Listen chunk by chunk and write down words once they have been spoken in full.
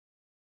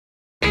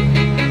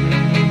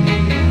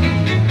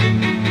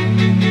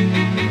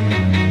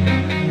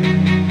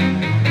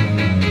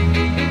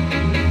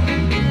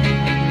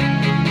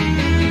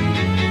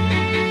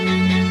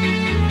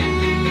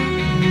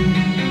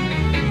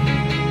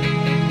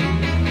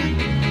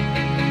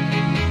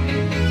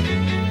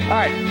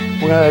Alright,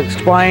 we're going to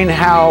explain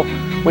how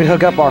we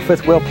hook up our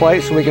fifth wheel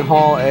plate so we can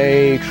haul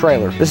a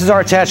trailer. This is our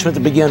attachment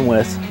to begin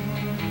with.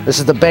 This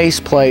is the base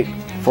plate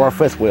for our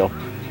fifth wheel.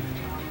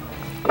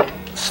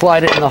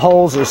 Slide it in the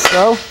holes as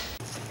so.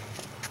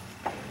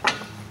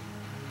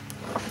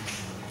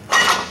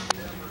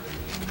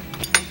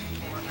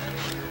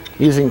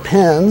 Using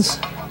pins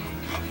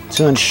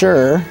to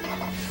ensure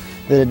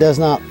that it does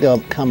not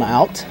come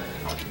out.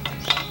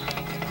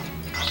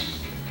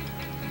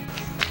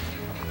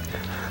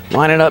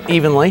 Line it up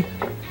evenly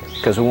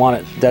because we want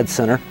it dead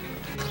center.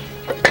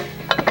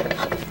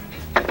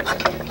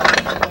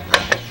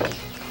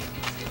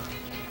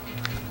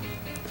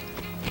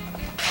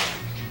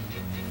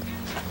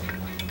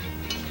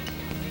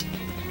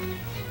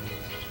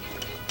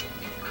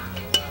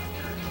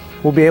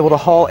 We'll be able to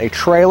haul a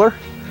trailer.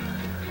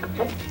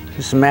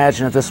 Just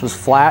imagine if this was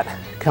flat,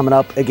 coming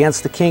up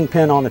against the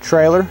kingpin on the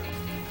trailer.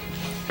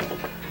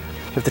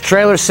 If the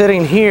trailer's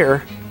sitting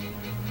here,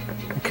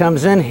 it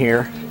comes in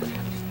here,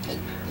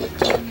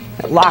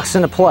 it locks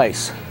into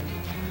place.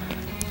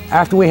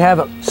 After we have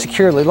it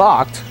securely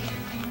locked,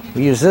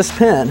 we use this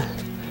pin,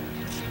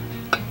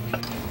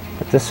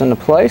 put this into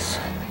place,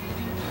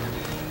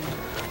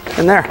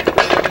 and there.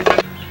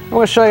 I'm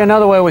going to show you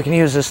another way we can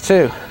use this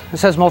too.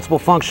 This has multiple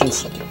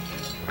functions.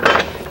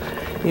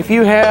 If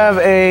you have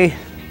a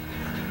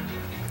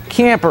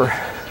camper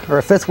or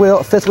a fifth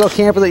wheel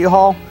camper that you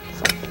haul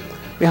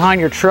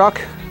behind your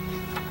truck,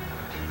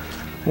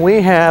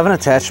 we have an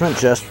attachment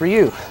just for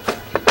you.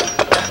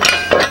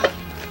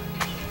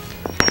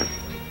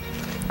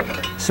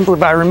 Simply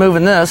by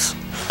removing this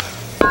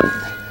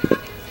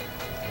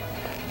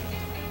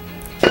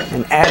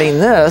and adding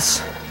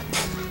this,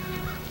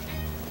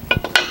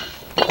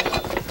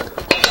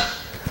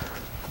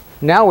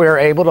 now we are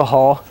able to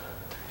haul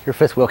your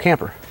fifth wheel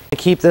camper.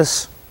 Keep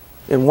this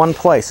in one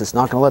place. It's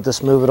not going to let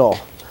this move at all.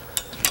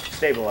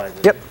 Stabilize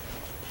it. Yep,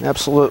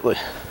 absolutely.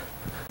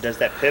 Does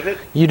that pivot?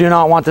 You do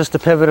not want this to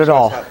pivot at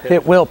all.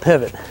 It will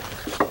pivot.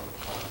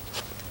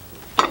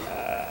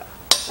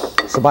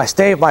 So by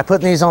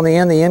putting these on the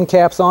end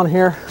caps on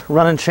here,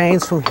 running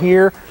chains from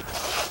here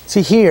to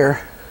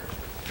here,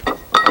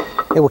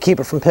 it will keep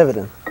it from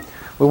pivoting.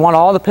 We want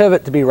all the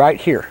pivot to be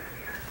right here.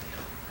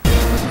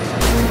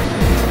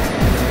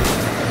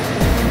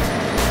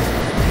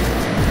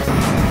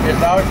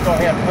 I always go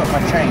ahead and put my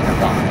chain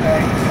on,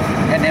 okay?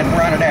 And then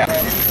run it out.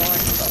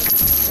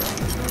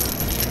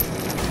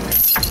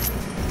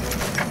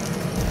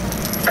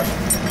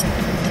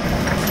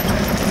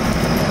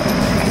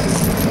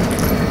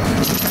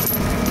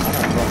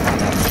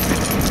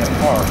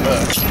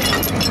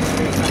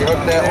 You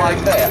hook that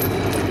like that.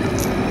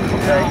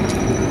 Okay?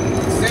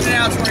 Send it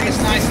out to where it's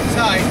nice and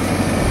tight.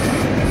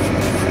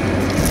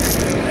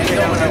 Ain't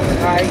going over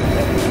tight.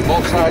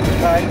 Both sides are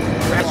tight.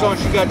 That's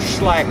once you got your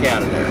slack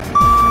out of there.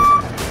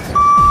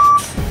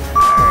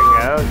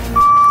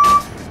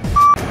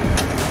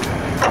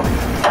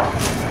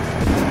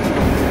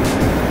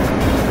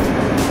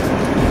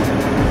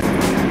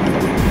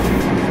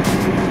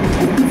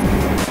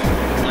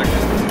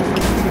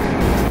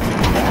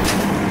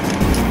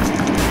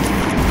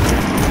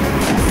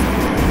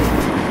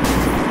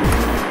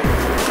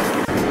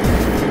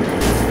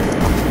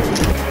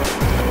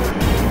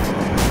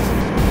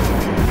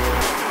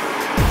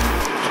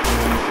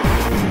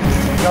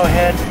 Go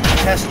ahead,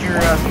 test your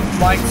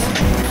lights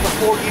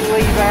before you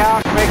leave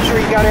out. Make sure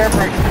you got air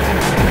brakes.